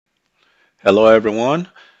Hello everyone,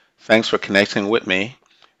 thanks for connecting with me.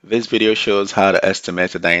 This video shows how to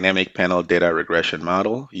estimate a dynamic panel data regression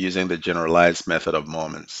model using the generalized method of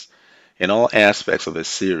moments. In all aspects of this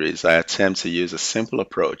series, I attempt to use a simple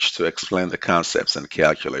approach to explain the concepts and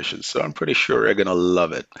calculations, so I'm pretty sure you're going to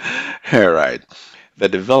love it. Alright, the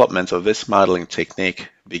development of this modeling technique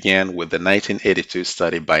began with the 1982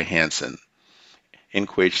 study by Hansen, in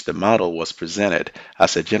which the model was presented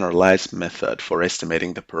as a generalized method for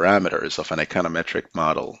estimating the parameters of an econometric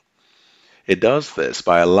model. It does this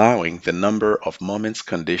by allowing the number of moments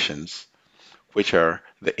conditions, which are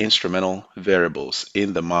the instrumental variables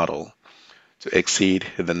in the model, to exceed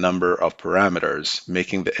the number of parameters,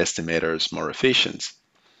 making the estimators more efficient.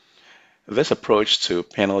 This approach to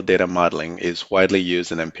panel data modeling is widely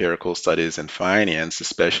used in empirical studies in finance,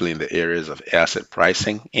 especially in the areas of asset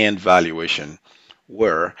pricing and valuation,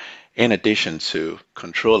 where, in addition to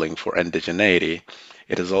controlling for endogeneity,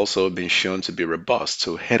 it has also been shown to be robust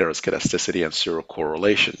to heteroscedasticity and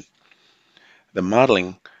pseudocorrelation. The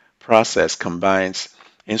modeling process combines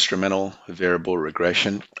instrumental variable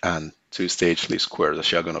regression and two-stage least squares, as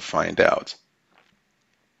you're going to find out.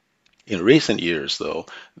 In recent years, though,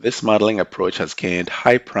 this modeling approach has gained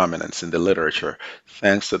high prominence in the literature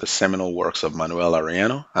thanks to the seminal works of Manuel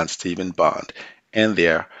Ariano and Stephen Bond and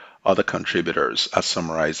their other contributors as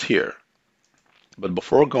summarized here. But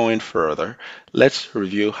before going further, let's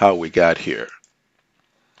review how we got here.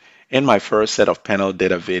 In my first set of panel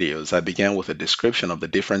data videos, I began with a description of the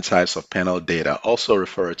different types of panel data, also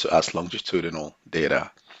referred to as longitudinal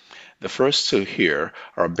data. The first two here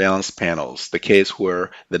are balanced panels, the case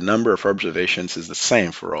where the number of observations is the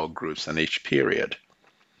same for all groups and each period.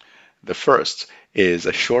 The first is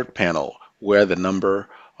a short panel where the number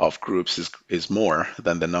of groups is more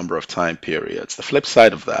than the number of time periods. The flip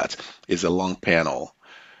side of that is a long panel,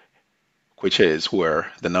 which is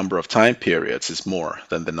where the number of time periods is more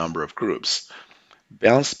than the number of groups.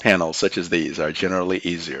 Balanced panels such as these are generally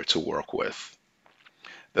easier to work with.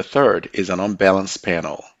 The third is an unbalanced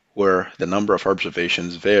panel, where the number of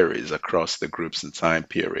observations varies across the groups and time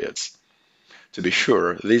periods. To be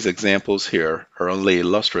sure, these examples here are only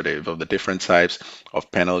illustrative of the different types of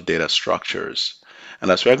panel data structures. And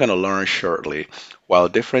as we're going to learn shortly, while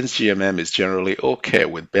difference GMM is generally okay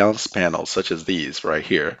with balanced panels such as these right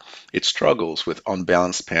here, it struggles with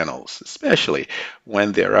unbalanced panels, especially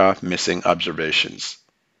when there are missing observations.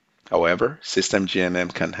 However, system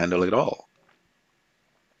GMM can handle it all.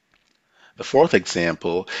 The fourth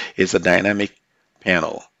example is a dynamic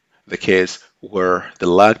panel, the case where the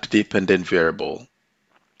lagged dependent variable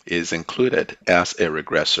is included as a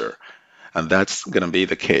regressor, and that's going to be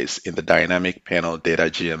the case in the Dynamic Panel Data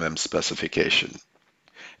GMM specification.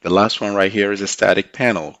 The last one right here is a static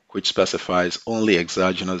panel, which specifies only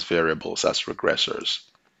exogenous variables as regressors.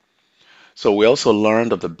 So we also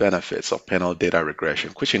learned of the benefits of panel data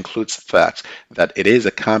regression, which includes the fact that it is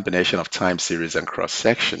a combination of time series and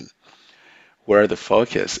cross-section, where the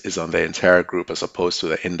focus is on the entire group as opposed to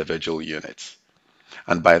the individual units.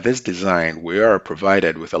 And by this design, we are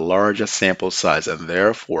provided with a larger sample size and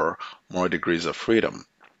therefore more degrees of freedom.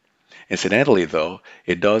 Incidentally, though,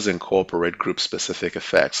 it does incorporate group-specific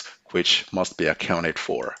effects, which must be accounted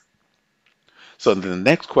for. So the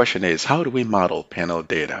next question is, how do we model panel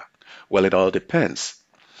data? Well, it all depends.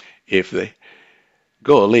 If the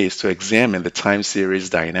goal is to examine the time series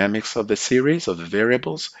dynamics of the series of the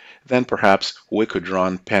variables, then perhaps we could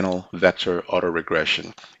run panel vector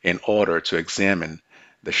autoregression in order to examine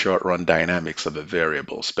the short-run dynamics of the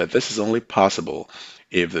variables. But this is only possible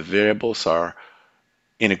if the variables are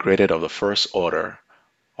integrated of the first order,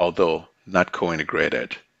 although not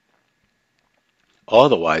co-integrated.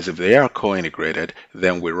 Otherwise, if they are co-integrated,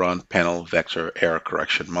 then we run panel vector error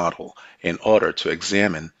correction model in order to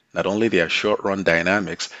examine not only their short-run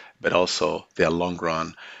dynamics, but also their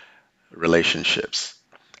long-run relationships,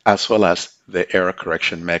 as well as the error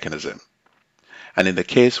correction mechanism. And in the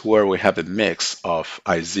case where we have a mix of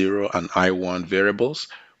I0 and I1 variables,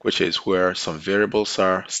 which is where some variables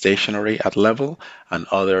are stationary at level and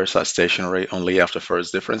others are stationary only after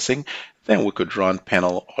first differencing, then we could run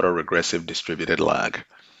panel autoregressive distributed lag,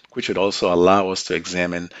 which would also allow us to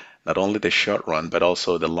examine not only the short run but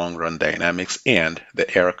also the long run dynamics and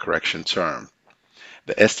the error correction term.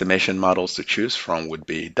 The estimation models to choose from would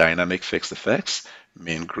be dynamic fixed effects,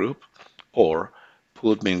 mean group, or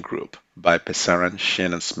pooled mean group by Pesaran,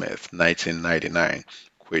 Shin, and Smith, 1999,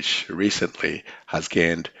 which recently has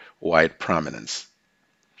gained wide prominence.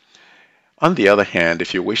 On the other hand,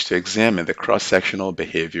 if you wish to examine the cross-sectional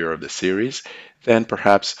behavior of the series, then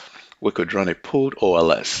perhaps we could run a pooled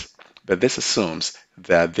OLS, but this assumes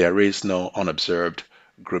that there is no unobserved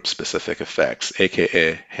group-specific effects,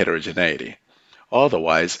 aka heterogeneity.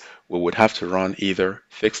 Otherwise, we would have to run either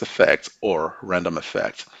fixed effects or random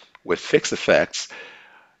effects. With fixed effects,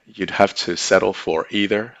 you'd have to settle for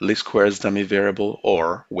either least squares dummy variable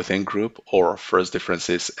or within group or first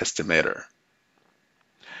differences estimator.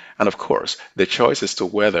 And of course, the choice as to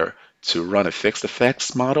whether to run a fixed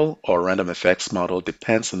effects model or random effects model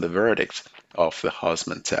depends on the verdict of the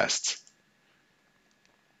Husman test.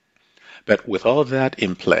 But with all that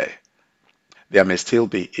in play, there may still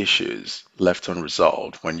be issues left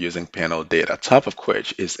unresolved when using panel data, top of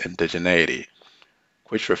which is indigeneity,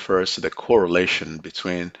 which refers to the correlation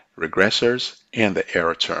between regressors and the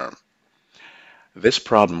error term. This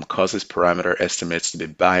problem causes parameter estimates to be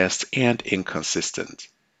biased and inconsistent.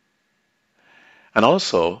 And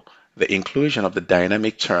also, the inclusion of the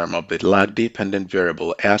dynamic term of the lag-dependent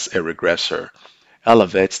variable as a regressor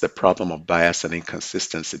elevates the problem of bias and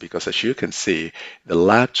inconsistency because, as you can see, the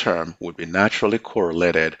lag term would be naturally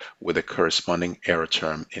correlated with the corresponding error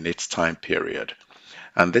term in its time period.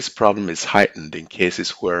 And this problem is heightened in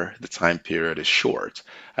cases where the time period is short.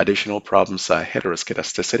 Additional problems are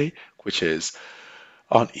heteroscedasticity, which is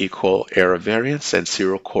unequal error variance, and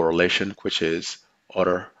zero correlation, which is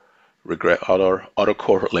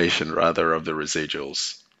autocorrelation rather of the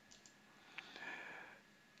residuals.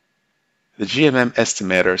 The GMM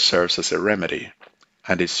estimator serves as a remedy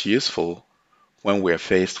and is useful when we are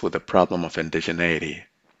faced with the problem of indigeneity,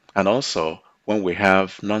 and also when we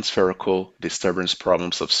have non-spherical disturbance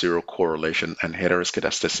problems of zero correlation and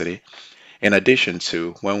heteroscedasticity, in addition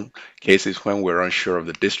to cases when we're unsure of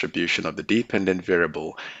the distribution of the dependent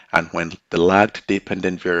variable and when the lagged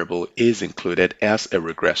dependent variable is included as a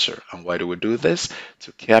regressor. And why do we do this?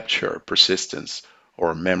 To capture persistence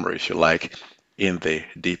or memory, if you like, in the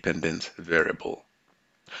dependent variable.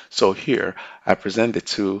 So here I present the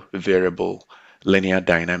two variable linear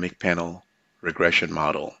dynamic panel regression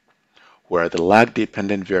model, where the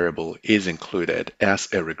lag-dependent variable is included as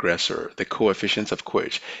a regressor, the coefficient of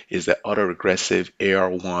which is the autoregressive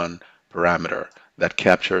AR1 parameter that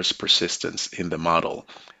captures persistence in the model,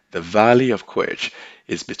 the value of which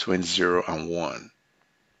is between 0 and 1.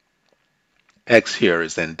 X here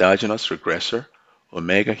is the endogenous regressor,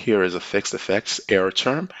 omega here is a fixed effects error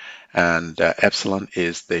term, and epsilon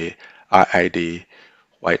is the IID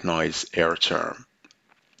white noise error term.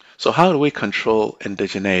 So how do we control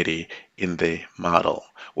indigeneity in the model?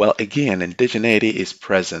 Well, again, indigeneity is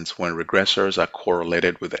present when regressors are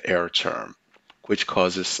correlated with the error term, which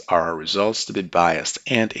causes our results to be biased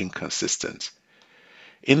and inconsistent.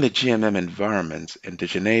 In the GMM environment,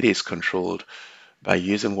 indigeneity is controlled by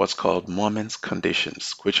using what's called moments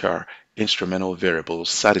conditions, which are instrumental variables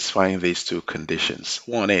satisfying these two conditions.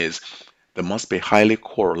 One is they must be highly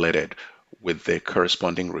correlated with the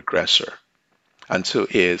corresponding regressor. And two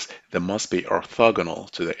is they must be orthogonal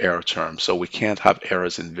to the error term, so we can't have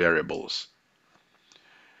errors in variables.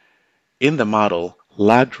 In the model,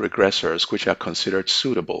 lagged regressors, which are considered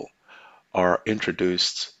suitable, are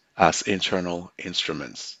introduced as internal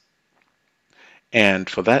instruments. And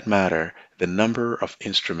for that matter, the number of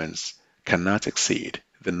instruments cannot exceed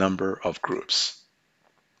the number of groups.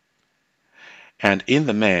 And in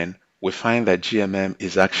the main, we find that GMM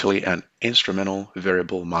is actually an instrumental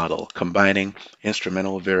variable model, combining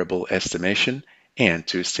instrumental variable estimation and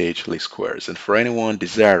two-stage least squares. And for anyone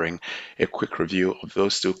desiring a quick review of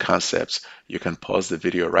those two concepts, you can pause the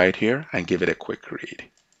video right here and give it a quick read.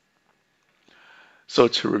 So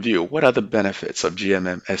to review, what are the benefits of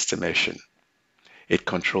GMM estimation? It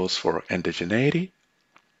controls for indigeneity,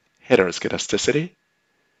 heteroscedasticity,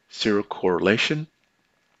 zero correlation,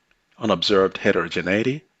 unobserved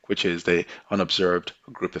heterogeneity, which is the unobserved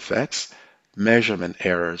group effects, measurement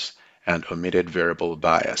errors, and omitted variable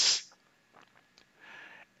bias.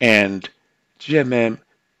 And GMM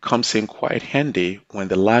comes in quite handy when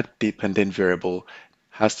the lag-dependent variable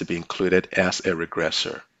has to be included as a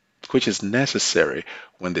regressor, which is necessary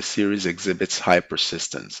when the series exhibits high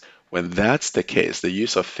persistence. When that's the case, the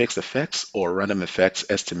use of fixed effects or random effects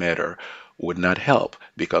estimator would not help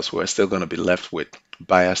because we're still going to be left with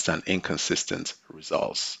biased and inconsistent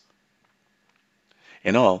results.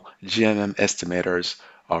 In all, GMM estimators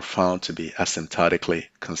are found to be asymptotically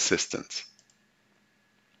consistent.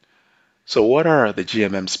 So what are the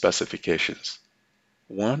GMM specifications?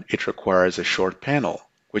 One, it requires a short panel,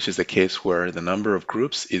 which is the case where the number of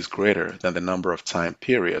groups is greater than the number of time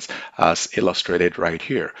periods, as illustrated right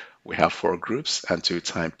here. We have 4 groups and 2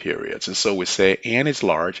 time periods. And so we say N is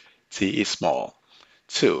large, T is small.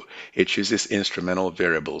 2, it uses instrumental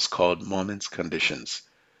variables called moments conditions.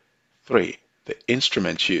 3, the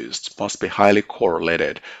instrument used must be highly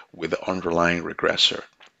correlated with the underlying regressor.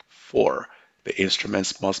 4. The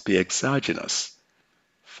instruments must be exogenous.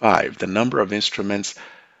 5. The number of instruments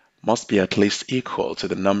must be at least equal to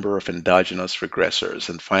the number of endogenous regressors.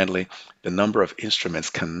 And finally, the number of instruments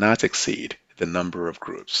cannot exceed the number of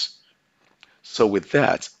groups. So with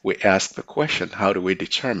that, we ask the question, how do we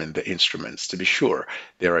determine the instruments? To be sure,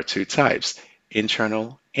 there are two types,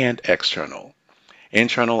 internal and external.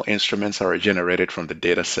 Internal instruments are generated from the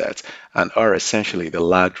data set and are essentially the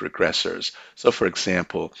lagged regressors. So for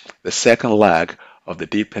example, the second lag of the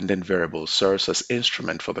dependent variable serves as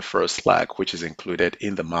instrument for the first lag, which is included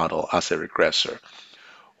in the model as a regressor,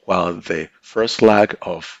 while the first lag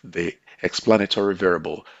of the explanatory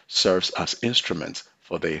variable serves as instrument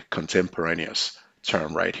for the contemporaneous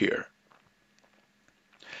term right here.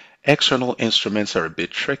 External instruments are a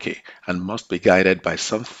bit tricky and must be guided by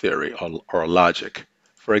some theory or logic.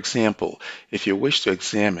 For example, if you wish to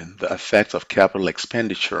examine the effect of capital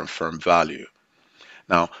expenditure on firm value.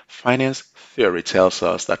 Now, finance theory tells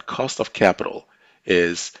us that cost of capital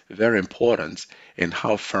is very important in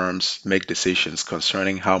how firms make decisions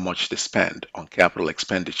concerning how much they spend on capital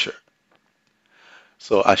expenditure.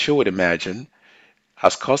 So as you would imagine,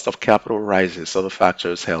 as cost of capital rises, other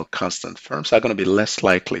factors held constant, firms are going to be less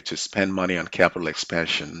likely to spend money on capital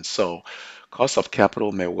expansion. So cost of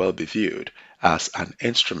capital may well be viewed as an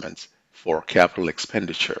instrument for capital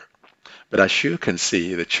expenditure. But as you can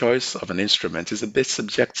see, the choice of an instrument is a bit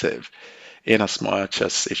subjective in as much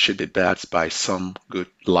as it should be backed by some good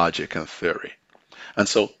logic and theory. And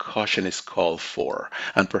so caution is called for,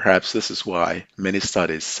 and perhaps this is why many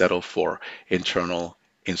studies settle for internal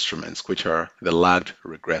instruments, which are the lagged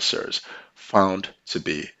regressors, found to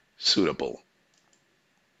be suitable.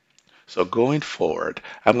 So going forward,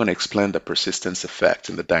 I'm going to explain the persistence effect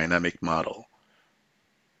in the dynamic model,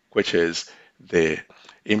 which is the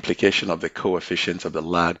implication of the coefficient of the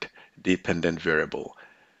lagged dependent variable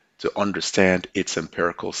to understand its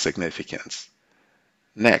empirical significance.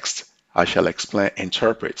 Next, I shall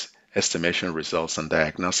interpret estimation results and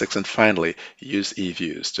diagnostics, and finally use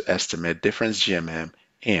EViews to estimate difference GMM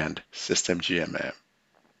and system GMM.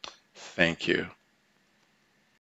 Thank you.